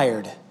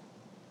desired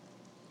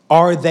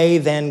are they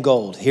than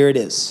gold. Here it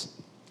is.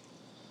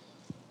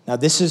 Now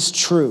this is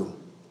true.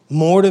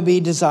 More to be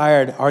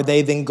desired are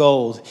they than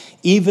gold,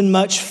 even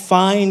much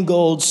fine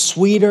gold,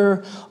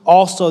 sweeter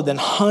also than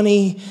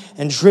honey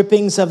and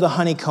drippings of the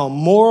honeycomb.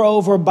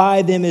 Moreover,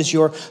 by them is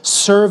your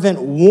servant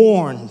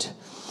warned.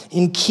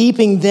 In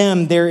keeping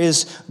them, there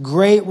is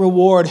great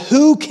reward.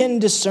 Who can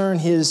discern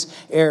his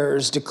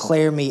errors?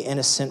 Declare me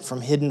innocent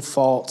from hidden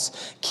faults.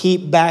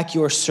 Keep back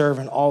your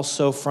servant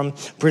also from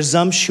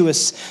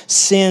presumptuous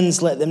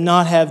sins. Let them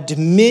not have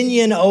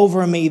dominion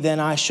over me. Then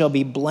I shall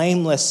be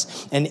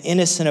blameless and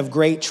innocent of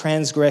great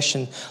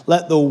transgression.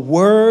 Let the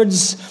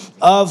words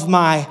of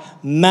my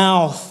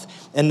mouth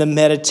and the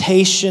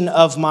meditation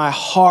of my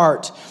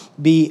heart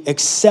be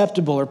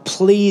acceptable or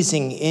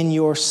pleasing in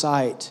your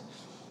sight,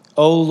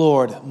 O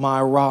Lord,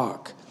 my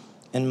rock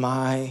and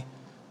my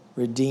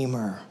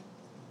redeemer.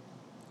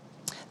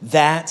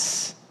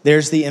 There's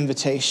the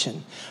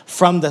invitation.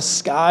 From the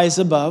skies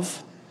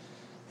above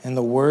and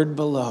the word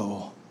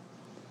below,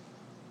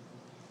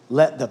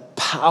 let the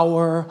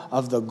power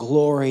of the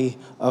glory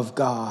of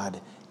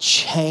God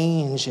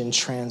change and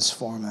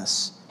transform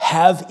us.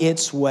 Have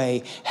its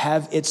way,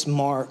 have its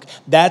mark.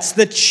 That's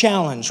the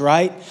challenge,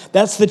 right?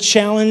 That's the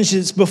challenge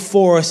that's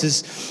before us,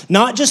 is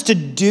not just to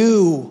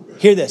do,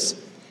 hear this,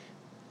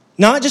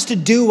 not just to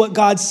do what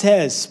God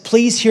says.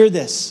 Please hear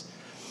this.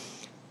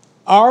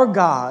 Our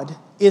God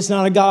is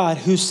not a God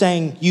who's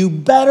saying, you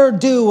better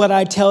do what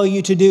I tell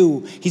you to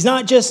do. He's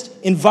not just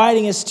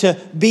inviting us to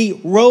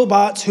be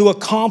robots who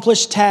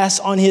accomplish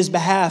tasks on his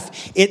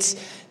behalf. It's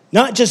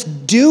not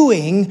just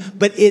doing,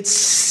 but it's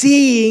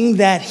seeing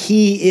that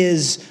he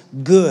is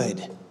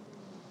good.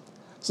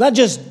 It's not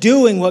just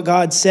doing what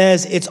God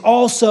says. It's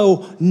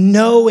also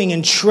knowing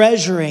and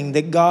treasuring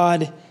that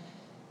God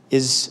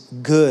is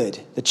good.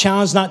 The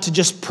challenge is not to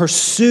just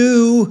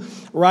pursue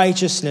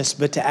righteousness,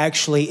 but to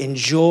actually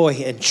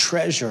enjoy and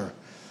treasure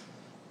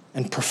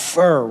and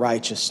prefer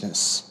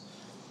righteousness.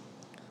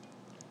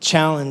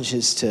 Challenge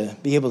is to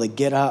be able to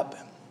get up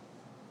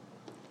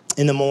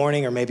in the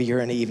morning, or maybe you're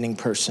an evening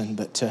person,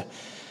 but to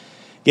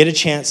get a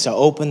chance to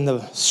open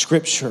the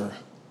scripture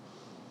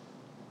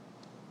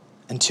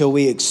until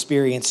we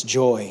experience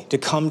joy, to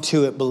come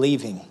to it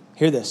believing.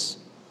 Hear this.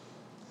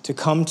 To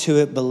come to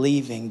it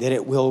believing that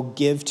it will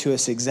give to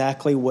us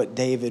exactly what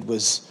David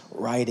was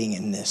writing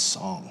in this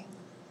song.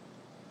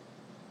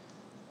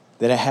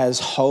 That it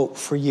has hope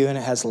for you, and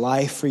it has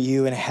life for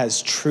you, and it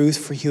has truth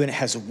for you, and it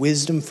has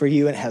wisdom for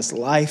you, and it has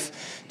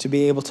life to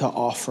be able to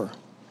offer.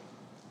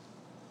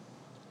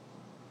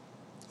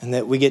 And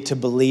that we get to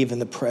believe in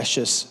the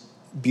precious,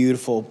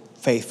 beautiful,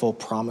 faithful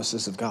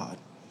promises of God.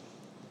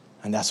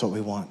 And that's what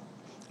we want.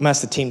 I'm going to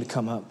ask the team to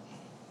come up.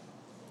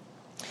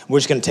 We're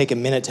just going to take a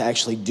minute to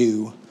actually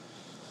do.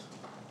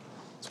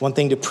 It's one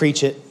thing to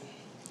preach it.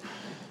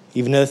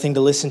 Even another thing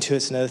to listen to.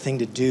 It's another thing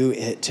to do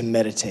it, to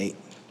meditate.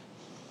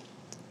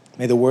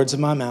 May the words of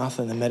my mouth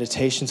and the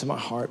meditations of my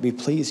heart be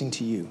pleasing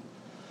to you.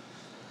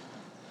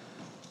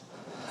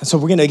 And so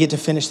we're going to get to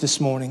finish this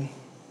morning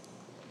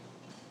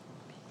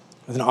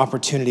with an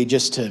opportunity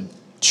just to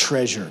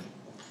treasure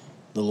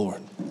the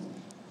Lord.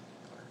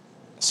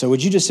 So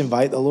would you just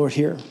invite the Lord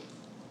here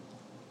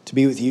to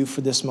be with you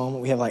for this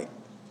moment? We have like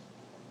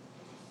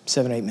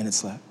 7-8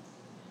 minutes left.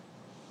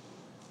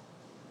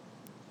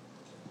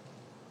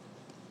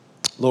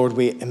 Lord,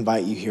 we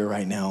invite you here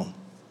right now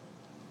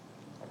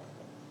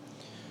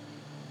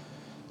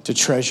to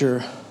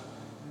treasure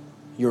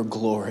your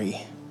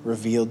glory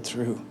revealed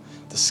through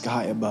the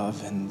sky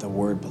above and the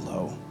word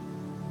below.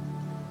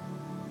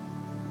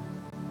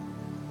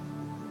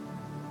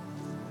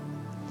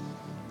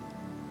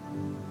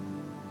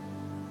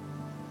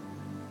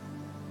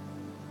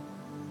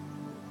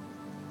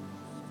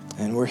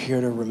 And we're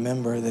here to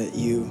remember that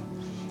you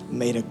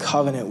made a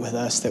covenant with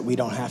us that we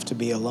don't have to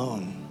be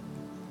alone.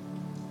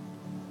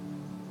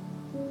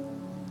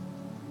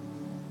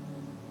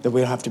 That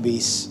we don't have to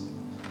be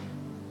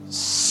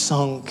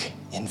sunk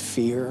in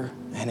fear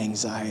and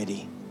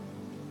anxiety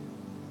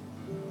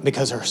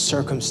because our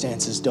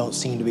circumstances don't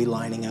seem to be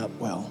lining up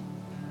well.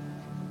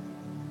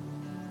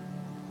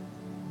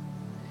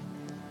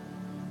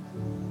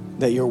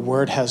 That your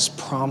word has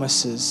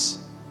promises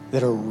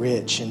that are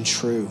rich and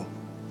true.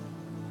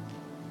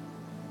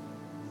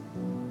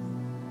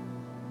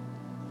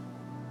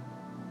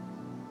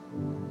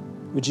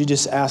 Would you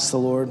just ask the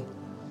Lord,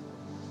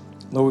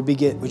 Lord,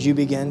 would you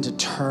begin to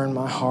turn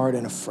my heart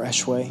in a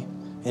fresh way,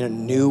 in a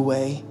new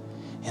way,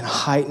 in a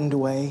heightened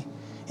way,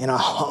 in a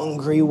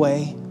hungry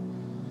way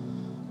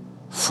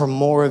for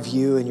more of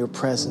you and your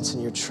presence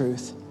and your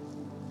truth?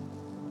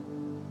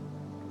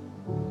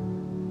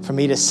 For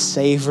me to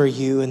savor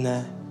you in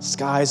the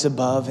skies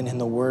above and in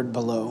the word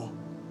below.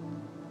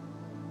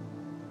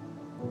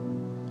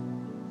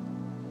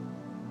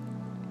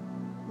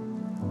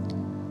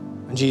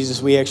 And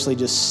Jesus, we actually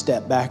just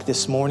step back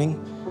this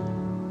morning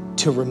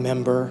to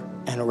remember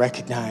and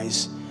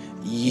recognize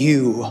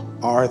you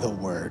are the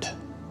Word.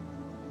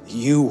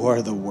 You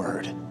are the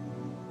Word.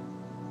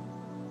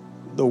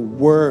 The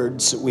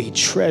words we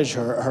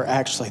treasure are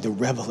actually the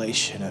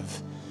revelation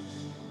of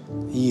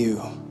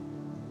you.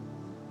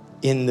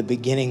 In the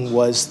beginning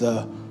was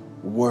the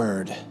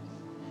Word,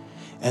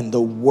 and the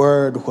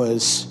Word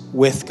was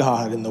with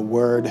God, and the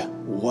Word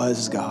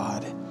was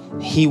God.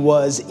 He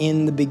was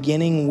in the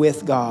beginning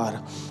with God.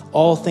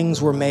 All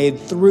things were made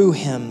through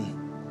him,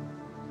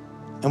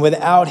 and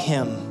without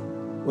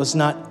him was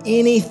not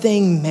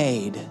anything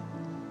made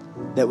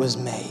that was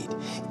made.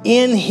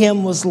 In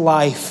him was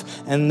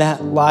life, and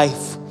that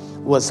life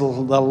was the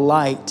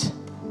light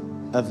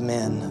of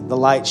men. The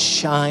light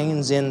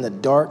shines in the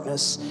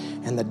darkness,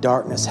 and the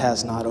darkness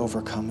has not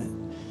overcome it.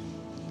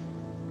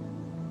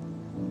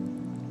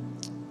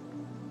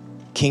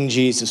 King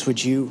Jesus,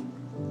 would you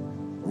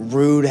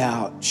root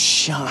out,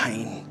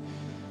 shine,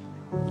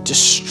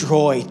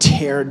 destroy,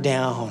 tear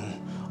down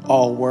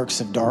all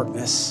works of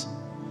darkness?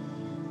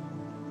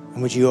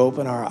 And would you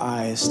open our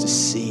eyes to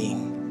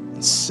seeing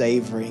and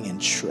savoring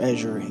and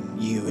treasuring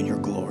you and your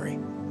glory?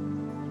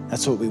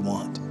 That's what we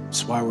want.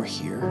 That's why we're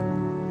here.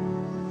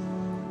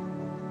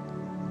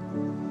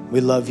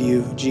 We love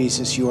you,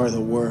 Jesus. You are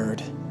the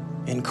Word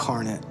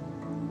incarnate,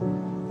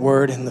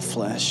 Word in the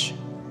flesh.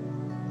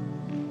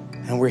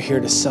 And we're here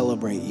to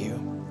celebrate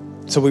you.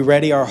 So we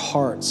ready our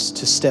hearts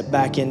to step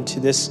back into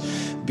this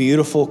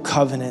beautiful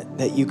covenant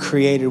that you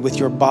created with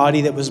your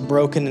body that was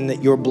broken and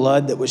that your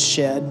blood that was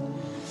shed.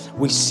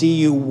 We see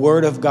you,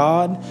 Word of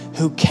God,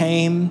 who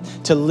came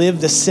to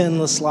live the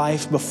sinless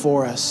life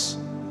before us.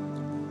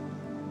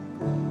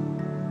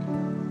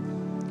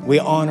 We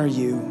honor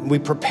you. We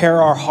prepare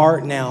our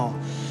heart now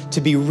to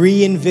be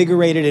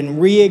reinvigorated and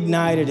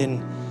reignited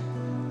and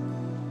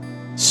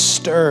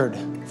stirred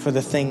for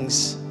the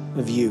things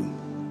of you.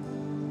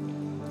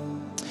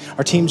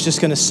 Our team's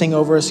just going to sing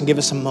over us and give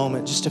us a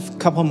moment, just a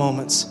couple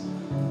moments,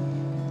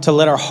 to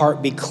let our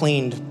heart be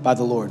cleaned by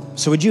the Lord.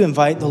 So would you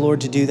invite the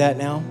Lord to do that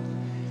now?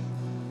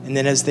 And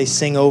then as they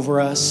sing over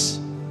us,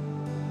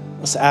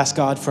 let's ask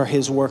God for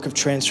his work of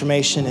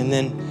transformation. And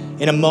then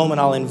in a moment,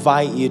 I'll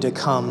invite you to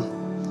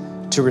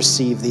come to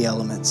receive the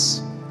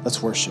elements.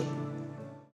 Let's worship.